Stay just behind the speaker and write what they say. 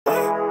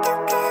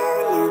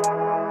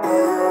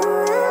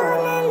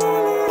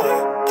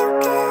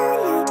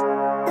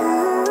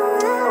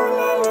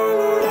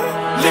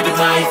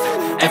life,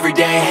 every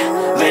day,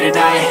 late at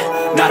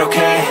night, not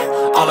okay.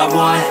 All I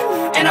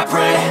want, and I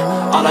pray,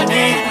 all I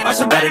need are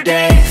some better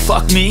days.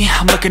 Fuck me,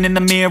 I'm looking in the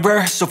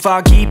mirror, so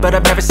foggy, but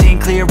I've never seen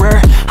clearer.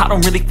 I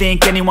don't really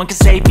think anyone can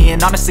save me,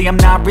 and honestly I'm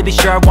not really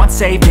sure I want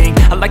saving.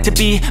 I like to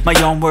be my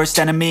own worst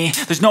enemy.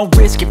 There's no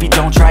risk if you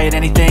don't try at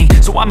anything,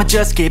 so I'ma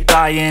just keep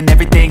buying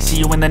everything. See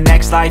you in the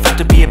next life, have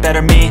to be a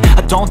better me.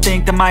 I don't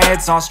think that my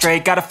head's on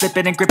straight, gotta flip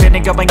it and grip it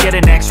and go and get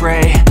an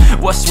x-ray.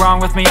 What's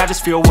wrong with me? I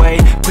just feel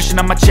weight pushing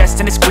on my chest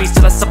and it squeezes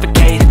till I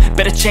suffocate.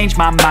 Better change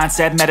my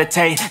mindset,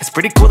 meditate. It's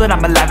pretty cool that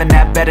I'm alive and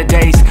have better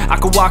days. I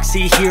could walk,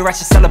 see, hear, I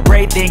should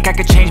celebrate. Think I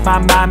could change my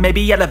mind,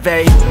 maybe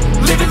elevate.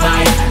 Living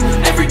life,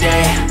 every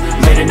day,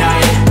 late at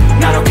night,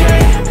 not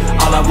okay.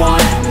 All I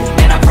want,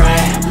 and I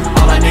pray,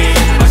 all I need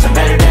are some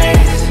better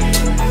days.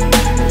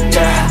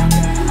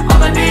 Yeah,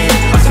 all I need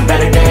are some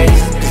better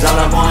days. Cause all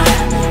I want,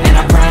 and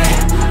I pray,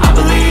 I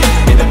believe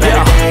in the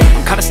better days.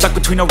 I'm kinda stuck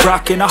between a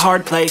rock and a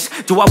hard place.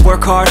 Do I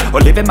work hard or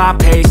live at my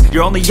pace?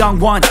 You're only young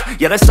once,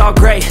 yeah that's all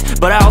great,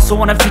 but I also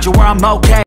want a future where I'm okay.